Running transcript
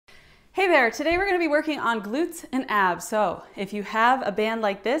Hey there, today we're going to be working on glutes and abs. So if you have a band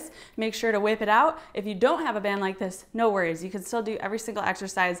like this, make sure to whip it out. If you don't have a band like this, no worries. You can still do every single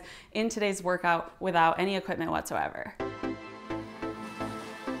exercise in today's workout without any equipment whatsoever.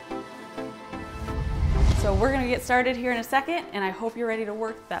 So we're going to get started here in a second, and I hope you're ready to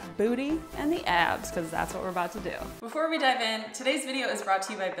work that booty and the abs, because that's what we're about to do. Before we dive in, today's video is brought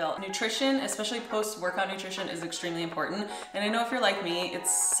to you by Built. Nutrition, especially post-workout nutrition, is extremely important. And I know if you're like me,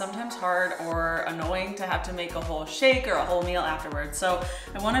 it's sometimes hard or annoying to have to make a whole shake or a whole meal afterwards. So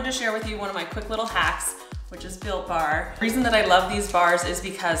I wanted to share with you one of my quick little hacks, which is Built Bar. The reason that I love these bars is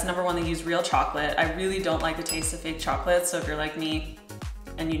because, number one, they use real chocolate. I really don't like the taste of fake chocolate, so if you're like me,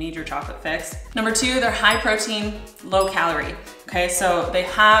 and you need your chocolate fix. Number two, they're high protein, low calorie. Okay, so they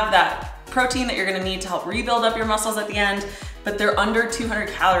have that protein that you're gonna need to help rebuild up your muscles at the end, but they're under 200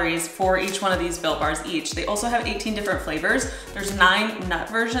 calories for each one of these Built Bars each. They also have 18 different flavors. There's 9 nut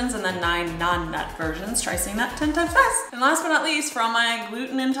versions and then 9 non-nut versions. Try saying that 10 times fast. And last but not least, for all my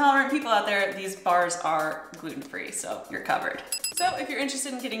gluten intolerant people out there, these bars are gluten-free, so you're covered. So if you're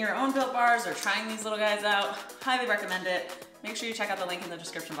interested in getting your own Built Bars or trying these little guys out, highly recommend it. Make sure you check out the link in the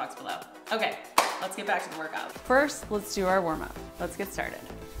description box below. Okay, let's get back to the workout. First, let's do our warm-up. Let's get started.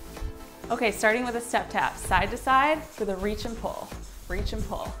 Okay, starting with a step tap, side to side with a reach and pull. Reach and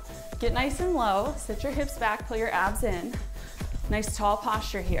pull. Get nice and low, sit your hips back, pull your abs in. Nice tall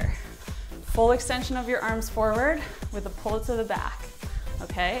posture here. Full extension of your arms forward with a pull to the back.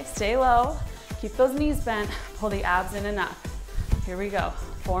 Okay, stay low, keep those knees bent, pull the abs in and up. Here we go,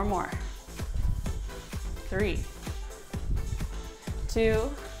 4 more. 3,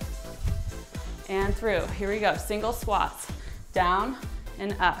 2, and through. Here we go, single squats. Down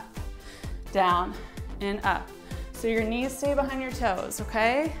and up, down and up. So your knees stay behind your toes,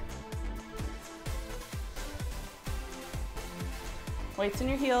 okay? Weights in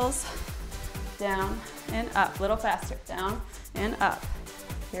your heels, down and up. Little faster, down and up.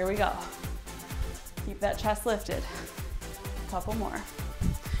 Here we go. Keep that chest lifted. A couple more.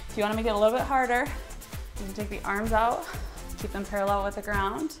 If you wanna make it a little bit harder, you can take the arms out, keep them parallel with the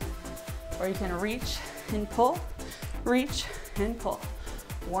ground, or you can reach and pull, reach and pull.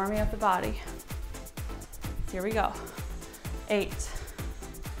 Warming up the body. Here we go. 8,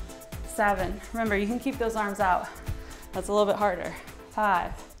 7. Remember, you can keep those arms out. That's a little bit harder.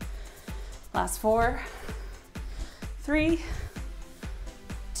 5. Last 4, 3,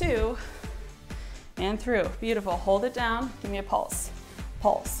 2, and through. Beautiful. Hold it down. Give me a pulse.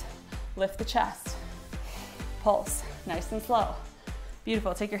 Pulse. Lift the chest. Pulse. Nice and slow.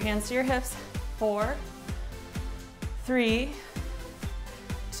 Beautiful. Take your hands to your hips. 4, 3,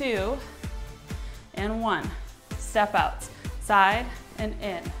 2, and 1. Step out. Side and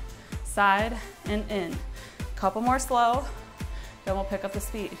in. Side and in. Couple more slow. Then we'll pick up the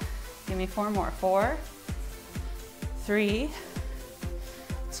speed. Give me 4 more. 4, 3,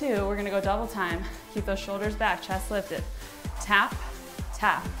 2. We're going to go double time. Keep those shoulders back. Chest lifted. Tap,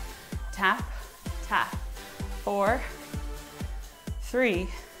 tap, tap, tap. 4, 3,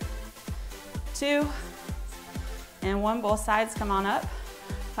 2, and 1. Both sides, come on up.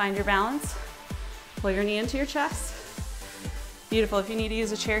 Find your balance. Pull your knee into your chest. Beautiful. If you need to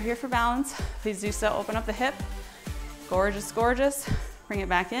use a chair here for balance, please do so. Open up the hip. Gorgeous, gorgeous. Bring it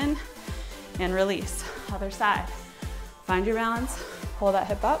back in and release. Other side. Find your balance. Pull that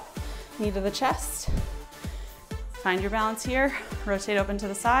hip up. Knee to the chest. Find your balance here. Rotate open to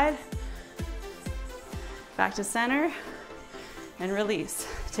the side. Back to center and release.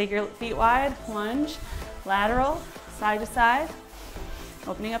 Take your feet wide, lunge, lateral, side to side.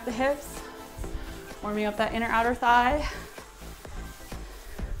 Opening up the hips, warming up that inner outer thigh.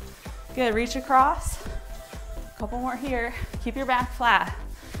 Good, reach across. A couple more here. Keep your back flat.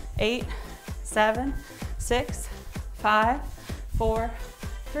 8, 7, 6, 5, 4,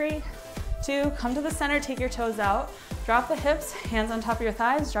 3, 2. Come to the center, take your toes out. Drop the hips, hands on top of your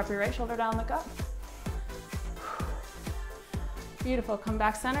thighs. Drop your right shoulder down, look up. Beautiful, come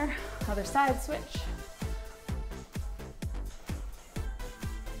back center, other side, switch.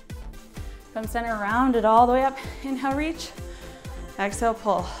 Come center, round it all the way up. Inhale, reach. Exhale,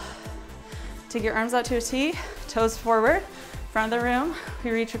 pull. Take your arms out to a T, toes forward, front of the room. We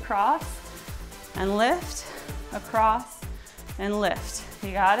reach across and lift, across and lift.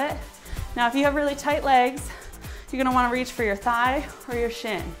 You got it? Now, if you have really tight legs, you're gonna wanna reach for your thigh or your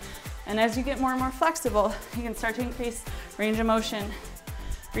shin. And as you get more and more flexible, you can start to increase range of motion,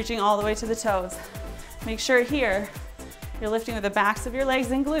 reaching all the way to the toes. Make sure here, you're lifting with the backs of your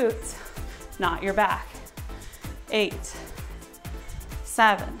legs and glutes, not your back. 8,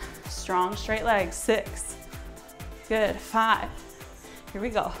 7, strong straight legs. 6, good, 5. Here we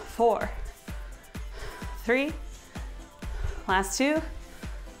go. 4, 3, last 2,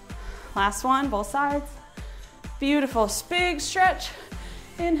 last 1, both sides. Beautiful, big stretch.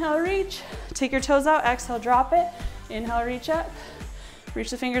 Inhale, reach. Take your toes out, exhale, drop it. Inhale, reach up. Reach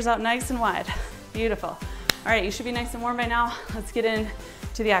the fingers out nice and wide. Beautiful. All right, you should be nice and warm by now. Let's get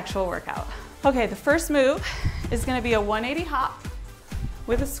into the actual workout. Okay, the first move is gonna be a 180 hop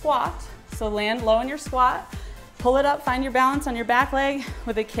with a squat. So land low in your squat, pull it up, find your balance on your back leg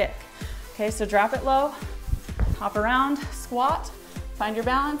with a kick. Okay, so drop it low, hop around, squat, find your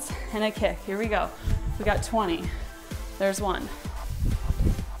balance, and a kick. Here we go. We got 20. There's 1,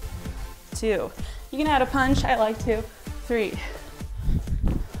 2. You can add a punch, I like to. 3,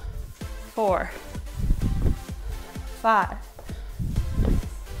 4, 5,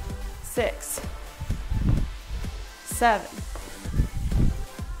 6, 7,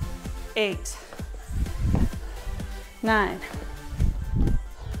 8, 9,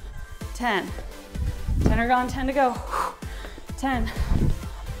 10. 10 are gone, 10 to go. 10,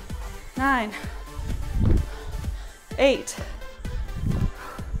 9, 8,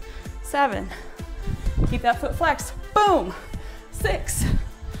 7. Keep that foot flexed. Boom. 6,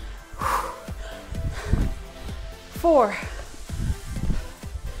 4,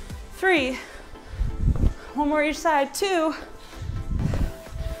 3. One more each side. 2,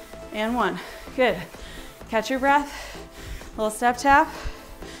 and 1. Good. Catch your breath. Little step tap.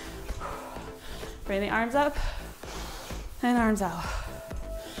 Bring the arms up and arms out.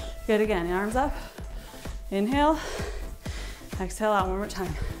 Good again. Arms up. Inhale. Exhale out one more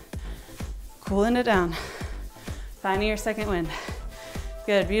time. Cooling it down. Finding your second wind.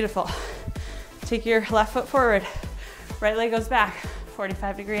 Good. Beautiful. Take your left foot forward. Right leg goes back.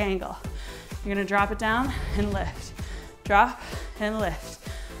 45-degree angle. You're going to drop it down and lift. Drop and lift.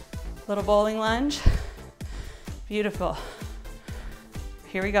 Little bowling lunge. Beautiful.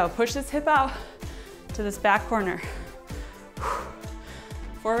 Here we go. Push this hip out to this back corner.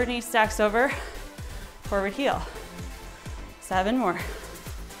 Forward knee stacks over. Forward heel. 7 more.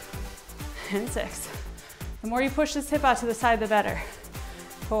 And 6. The more you push this hip out to the side, the better.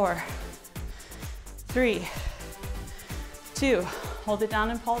 4, 3, 2. Hold it down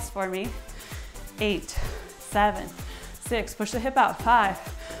and pulse for me. 8, 7, 6. Push the hip out. 5,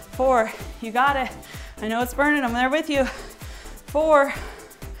 4. You got it. I know it's burning. I'm there with you. 4,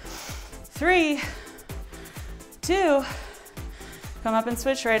 3, 2. Come up and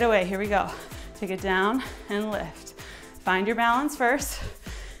switch right away. Here we go. Take it down and lift. Find your balance first.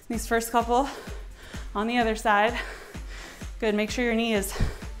 These first couple on the other side. Good. Make sure your knee is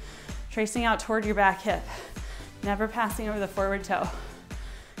tracing out toward your back hip. Never passing over the forward toe.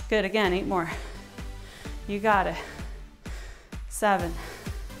 Good. Again, 8 more. You got it. 7,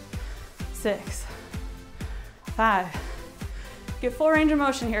 6, 5. Get full range of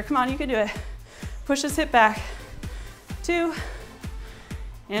motion here. Come on, you can do it. Push this hip back. 2,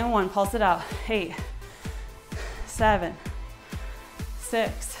 and 1. Pulse it out. 8, 7,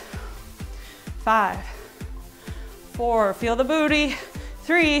 6, 5, 4. Feel the booty.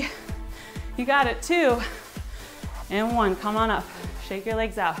 3. You got it. 2, and 1. Come on up. Shake your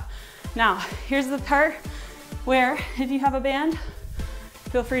legs out. Now, here's the part where if you have a band,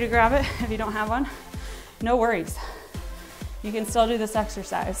 feel free to grab it. If you don't have one, no worries. You can still do this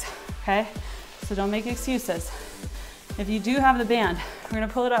exercise, okay? So don't make excuses. If you do have the band, we're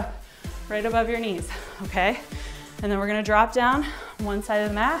gonna pull it up right above your knees, okay? And then we're gonna drop down one side of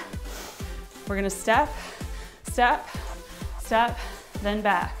the mat. We're gonna step, step, step, then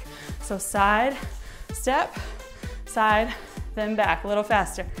back. So side, step, side, then back. A little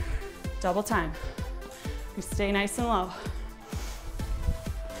faster. Double time. You stay nice and low.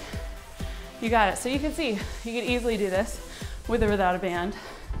 You got it. So you can see, you can easily do this with or without a band.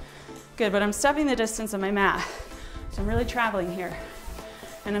 Good, but I'm stepping the distance of my mat. So I'm really traveling here.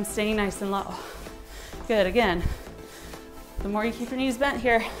 And I'm staying nice and low. Good, again. The more you keep your knees bent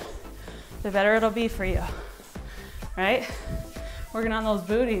here, the better it'll be for you. Right? Working on those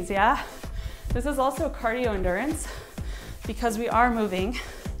booties, yeah? This is also cardio endurance because we are moving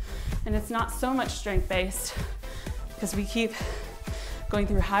and it's not so much strength-based because we keep going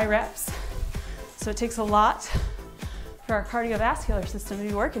through high reps. So it takes a lot for our cardiovascular system to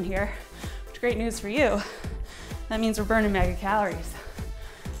be working here, which is great news for you. That means we're burning mega calories.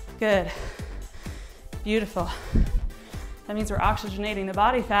 Good. Beautiful. That means we're oxygenating the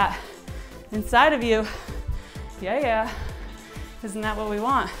body fat inside of you. Yeah. Isn't that what we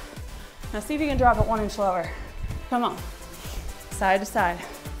want? Now see if you can drop it 1 inch lower. Come on. Side to side.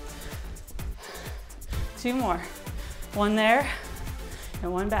 2 more. 1 there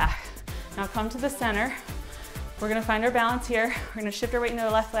and 1 back. Now come to the center. We're gonna find our balance here. We're gonna shift our weight into the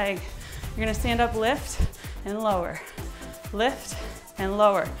left leg. You're gonna stand up, lift, and lower. Lift, and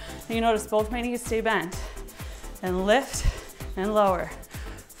lower. And you notice both my knees stay bent. And lift, and lower.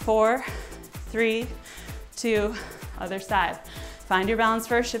 4, 3, 2, other side. Find your balance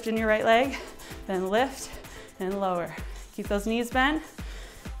first, shift in your right leg, then lift and lower. Keep those knees bent,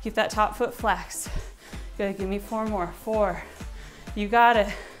 keep that top foot flexed. Good, give me 4 more. 4, you got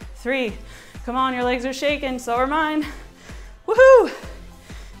it. 3, come on, your legs are shaking, so are mine. Woohoo!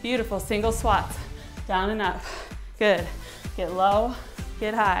 Beautiful, single squats, down and up. Good, get low,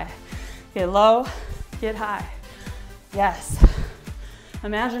 get high. Get low, get high. Yes.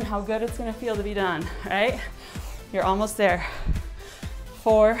 Imagine how good it's gonna feel to be done, right? You're almost there.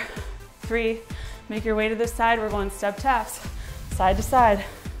 4, 3, make your way to this side. We're going step taps, side to side.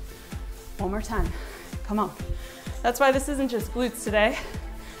 One more time, come on. That's why this isn't just glutes today.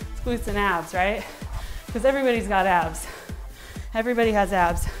 It's glutes and abs, right? Because everybody's got abs. Everybody has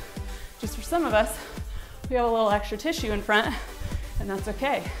abs. Just for some of us, we have a little extra tissue in front, and that's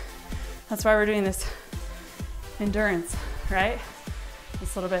okay. That's why we're doing this endurance, right?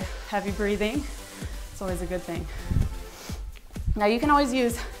 This little bit heavy breathing, it's always a good thing. Now you can always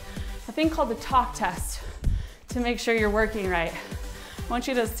use a thing called the talk test to make sure you're working right. I want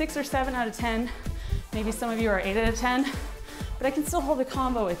you to 6 or 7 out of 10, maybe some of you are 8 out of 10, but I can still hold a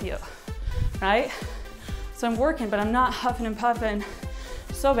combo with you, right? So I'm working, but I'm not huffing and puffing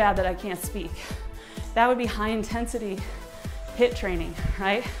so bad that I can't speak. That would be high intensity HIIT training,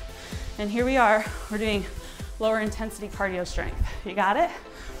 right? And here we are, we're doing lower intensity cardio strength. You got it?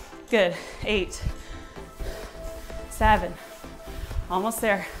 Good. 8, 7, almost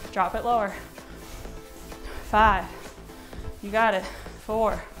there. Drop it lower. 5, you got it.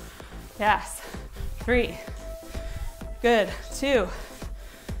 4, yes. 3, good. 2,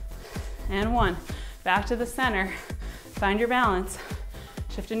 and 1. Back to the center. Find your balance.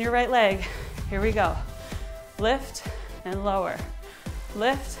 Shift in your right leg. Here we go. Lift and lower.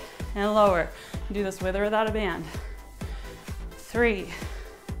 Lift and lower. Do this with or without a band. 3,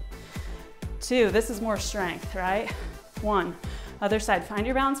 2, this is more strength, right? 1, other side. Find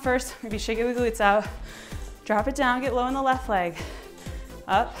your balance first. Maybe shake the glutes out. Drop it down, get low in the left leg.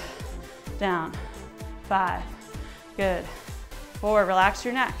 Up, down. 5, good. 4, relax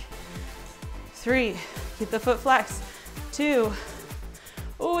your neck. 3, keep the foot flexed. 2,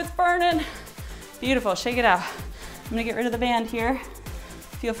 oh, it's burning. Beautiful, shake it out. I'm gonna get rid of the band here.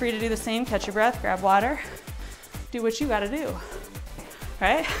 Feel free to do the same, catch your breath, grab water. Do what you gotta do,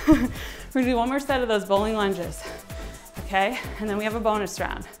 right? We're gonna do one more set of those bowling lunges, okay? And then we have a bonus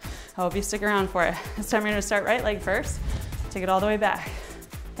round. I hope you stick around for it. This time we're gonna start right leg first, take it all the way back,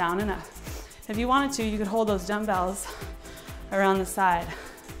 down and up. If you wanted to, you could hold those dumbbells around the side,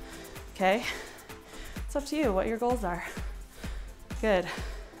 okay? It's up to you what your goals are. Good.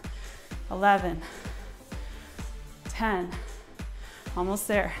 11, 10, almost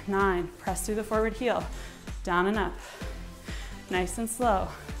there. 9, press through the forward heel, down and up. Nice and slow.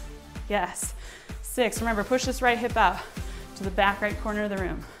 Yes. 6, remember, push this right hip out to the back right corner of the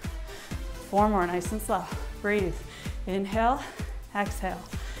room. 4 more, nice and slow. Breathe. Inhale, exhale.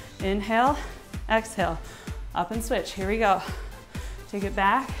 Inhale, exhale. Up and switch, here we go. Take it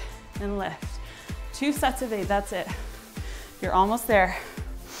back and lift. 2 sets of 8, that's it. You're almost there.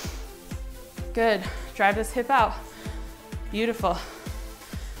 Good, drive this hip out. Beautiful.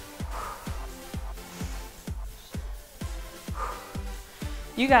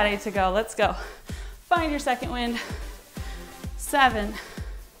 You got 8 to go, let's go. Find your second wind. 7,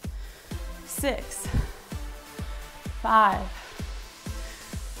 6, 5,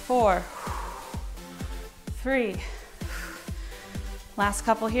 4, 3. Last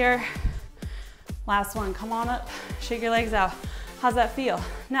couple here. Last one, come on up, shake your legs out. How's that feel?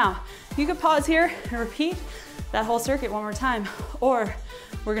 Now, you could pause here and repeat that whole circuit one more time, or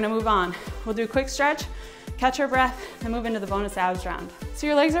we're gonna move on. We'll do a quick stretch, catch our breath, and move into the bonus abs round. So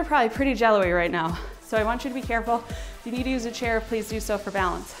your legs are probably pretty jello-y right now, so I want you to be careful. If you need to use a chair, please do so for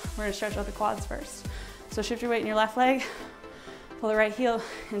balance. We're gonna stretch out the quads first. So shift your weight in your left leg, pull the right heel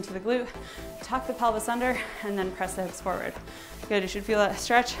into the glute, tuck the pelvis under, and then press the hips forward. Good, you should feel that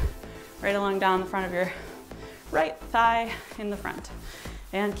stretch right along down the front of your right thigh in the front.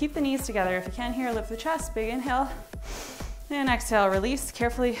 And keep the knees together. If you can here, lift the chest, big inhale, and exhale, release,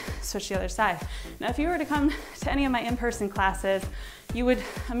 carefully switch to the other side. Now, if you were to come to any of my in-person classes, you would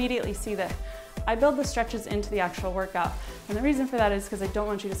immediately see that I build the stretches into the actual workout. And the reason for that is because I don't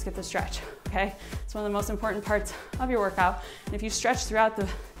want you to skip the stretch, okay? It's one of the most important parts of your workout. And if you stretch throughout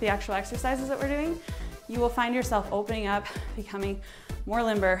the actual exercises that we're doing, you will find yourself opening up, becoming more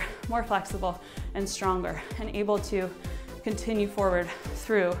limber, more flexible, and stronger, and able to continue forward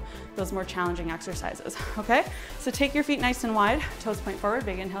through those more challenging exercises, okay? So take your feet nice and wide, toes point forward,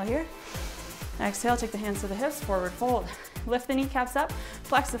 big inhale here. Exhale, take the hands to the hips, forward fold. Lift the kneecaps up,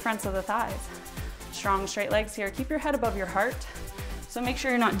 flex the fronts of the thighs. Strong straight legs here. Keep your head above your heart. So make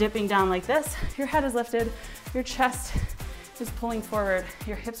sure you're not dipping down like this. Your head is lifted, your chest is pulling forward,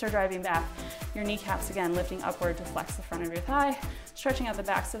 your hips are driving back, your kneecaps again lifting upward to flex the front of your thigh, stretching out the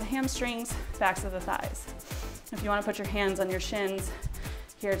backs of the hamstrings, backs of the thighs. If you want to put your hands on your shins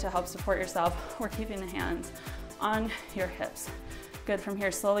here to help support yourself, we're keeping the hands on your hips. Good, from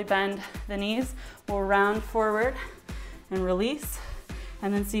here, slowly bend the knees. We'll round forward and release,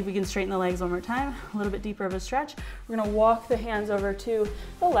 and then see if we can straighten the legs one more time. A little bit deeper of a stretch. We're gonna walk the hands over to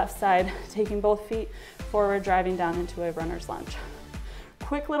the left side, taking both feet forward, driving down into a runner's lunge.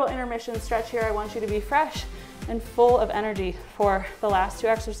 Quick little intermission stretch here. I want you to be fresh and full of energy for the last two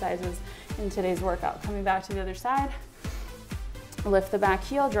exercises in today's workout. Coming back to the other side, lift the back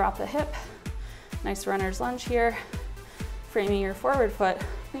heel, drop the hip. Nice runner's lunge here. Framing your forward foot,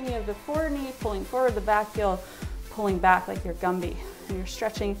 thinking of the forward knee pulling forward, the back heel pulling back like your Gumby. And you're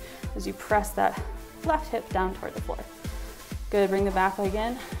stretching as you press that left hip down toward the floor. Good, bring the back leg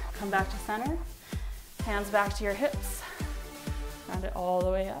in, come back to center. Hands back to your hips. Round it all the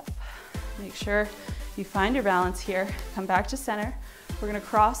way up. Make sure you find your balance here. Come back to center. We're gonna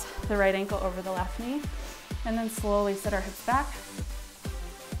cross the right ankle over the left knee and then slowly sit our hips back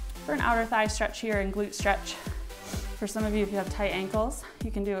for an outer thigh stretch here and glute stretch. For some of you, if you have tight ankles, you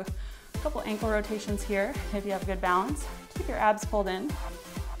can do a couple ankle rotations here if you have good balance. Keep your abs pulled in.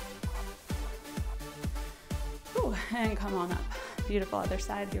 Ooh, and come on up. Beautiful, other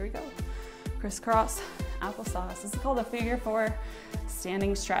side, here we go. Crisscross applesauce. This is called a figure 4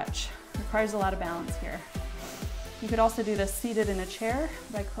 standing stretch. Requires a lot of balance here. You could also do this seated in a chair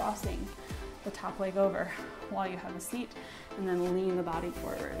by crossing the top leg over while you have a seat and then lean the body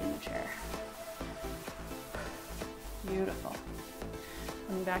forward in the chair. Beautiful.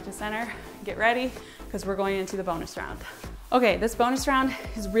 Coming back to center, get ready because we're going into the bonus round. Okay, this bonus round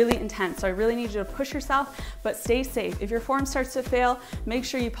is really intense, so I really need you to push yourself, but stay safe. If your form starts to fail, make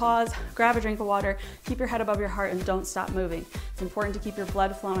sure you pause, grab a drink of water, keep your head above your heart, and don't stop moving. It's important to keep your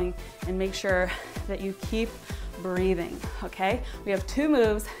blood flowing and make sure that you keep breathing, okay? We have 2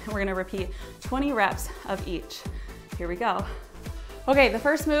 moves, and we're gonna repeat 20 reps of each. Here we go. Okay, the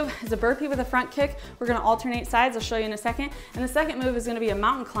first move is a burpee with a front kick. We're gonna alternate sides, I'll show you in a second. And the second move is gonna be a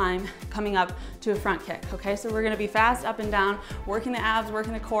mountain climb coming up to a front kick, okay? So we're gonna be fast up and down, working the abs,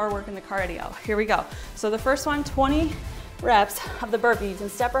 working the core, working the cardio. Here we go. So the first one, 20 reps of the burpee. You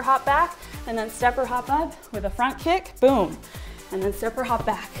can step or hop back, and then step or hop up with a front kick, boom. And then step or hop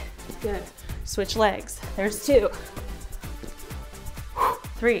back, good. Switch legs, there's 2,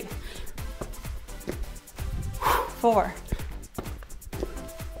 3, 4,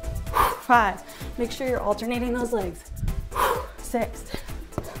 5. Make sure you're alternating those legs. 6,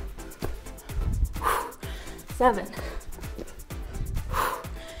 7,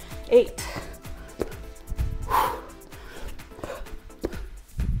 8.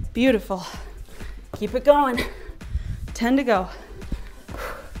 Beautiful. Keep it going. 10 to go.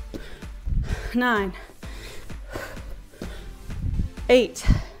 9, 8,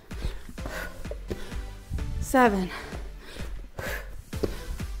 7,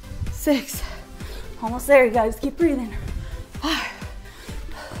 6, almost there, you guys, keep breathing. 5,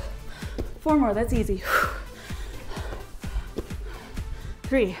 4 more, that's easy.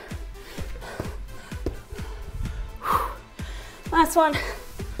 3, last one,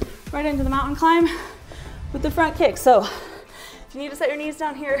 right into the mountain climb with the front kick. So if you need to set your knees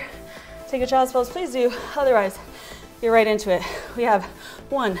down here, take a child's pose, please do. Otherwise, you're right into it. We have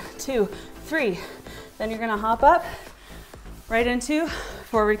 1, 2, 3. Then you're gonna hop up, right into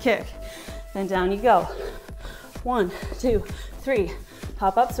forward kick. Then down you go. 1, 2, 3.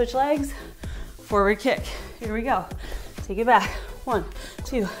 Hop up, switch legs, forward kick. Here we go. Take it back. 1,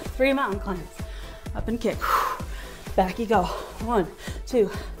 2, 3 mountain climbs. Up and kick. Back you go. 1,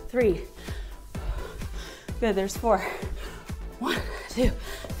 2, 3. Good, there's 4. 1, 2,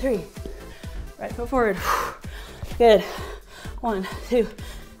 3. Right foot forward. Good. 1, 2,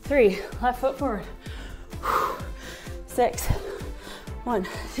 3. Left foot forward. 6. 1,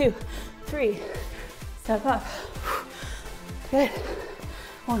 2, 3. Step up. Good.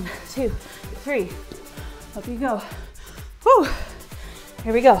 1, 2, 3. Up you go. Woo.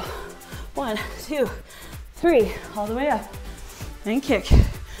 Here we go. 1, 2, 3. All the way up. And kick.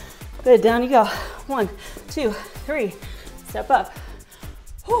 Good. Down you go. 1, 2, 3. Step up.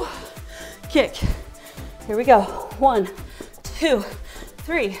 Woo. Kick. Here we go. 1, 2,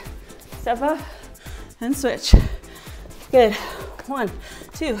 3. Step up and switch. Good. 1,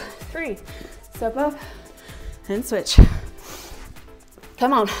 2, 3. Step up and switch.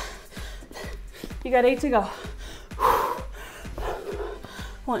 Come on. You got 8 to go.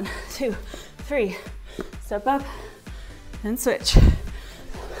 1, 2, 3. Step up and switch.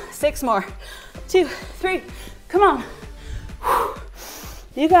 6 more. 2, 3. Come on.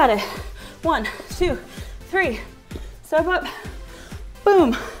 You got it. 1, 2, 3. Step up.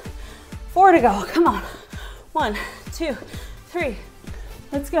 Boom. 4 to go. Come on. 1, 2, 3.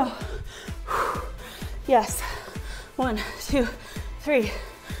 Let's go. Yes. 1, 2, 3.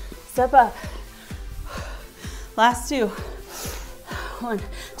 Step up. Last 2. 1,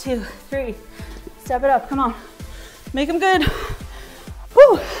 2, 3. Step it up. Come on. Make them good.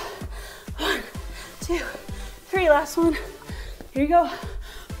 Woo. 1, 2, 3. Last one. Here you go.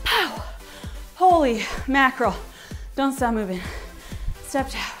 Pow. Holy mackerel. Don't stop moving. Step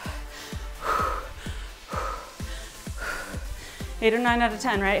tap. 8 or 9 out of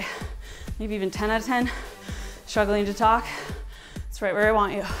 10, right? Maybe even 10 out of 10. Struggling to talk. It's right where I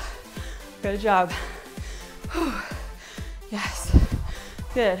want you. Good job. Whew. Yes.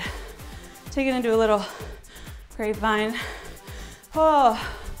 Good. Take it into a little grapevine. Oh,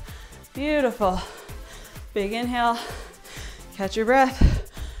 beautiful. Big inhale. Catch your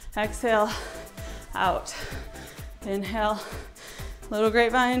breath. Exhale. Out. Inhale. Little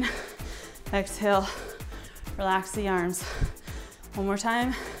grapevine. Exhale. Relax the arms. One more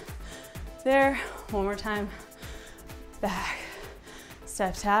time. There. One more time. Back.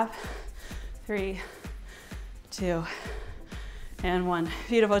 Step tap. 3, 2, and 1.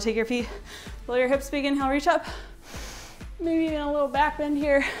 Beautiful. Take your feet below your hips. Big inhale. Reach up. Maybe even a little back bend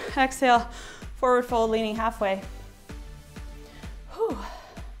here. Exhale. Forward fold, leaning halfway. Whew.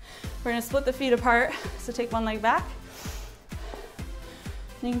 We're gonna split the feet apart. So take one leg back.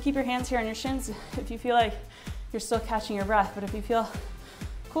 And you can keep your hands here on your shins if you feel like you're still catching your breath, but if you feel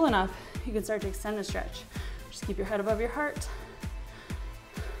cool enough, you can start to extend the stretch. Just keep your head above your heart.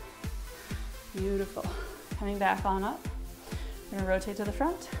 Beautiful. Coming back on up. We're gonna rotate to the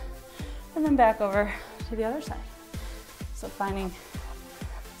front and then back over to the other side. So finding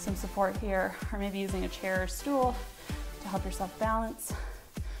some support here, or maybe using a chair or stool to help yourself balance.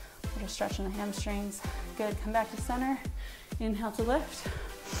 A little stretch in the hamstrings. Good. Come back to center. Inhale to lift.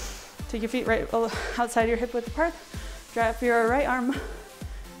 Take your feet right outside your hip width apart. Drop your right arm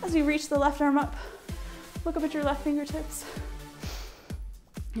as you reach the left arm up. Look up at your left fingertips.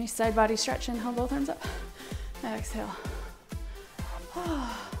 Nice side body stretch. Inhale, both arms up. Exhale.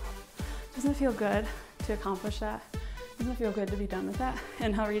 Oh, doesn't it feel good to accomplish that? Doesn't it feel good to be done with that?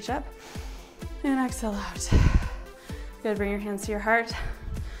 Inhale, reach up. And exhale out. Good. Bring your hands to your heart.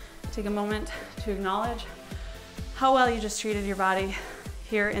 Take a moment to acknowledge how well you just treated your body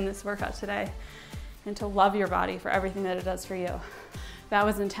here in this workout today, and to love your body for everything that it does for you. That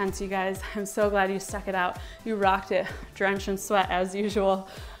was intense, you guys. I'm so glad you stuck it out. You rocked it, drenched in sweat as usual.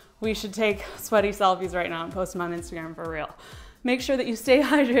 We should take sweaty selfies right now and post them on Instagram for real. Make sure that you stay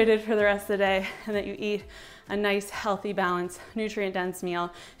hydrated for the rest of the day and that you eat a nice, healthy, balanced, nutrient-dense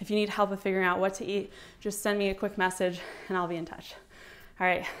meal. If you need help with figuring out what to eat, just send me a quick message and I'll be in touch. All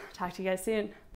right, talk to you guys soon.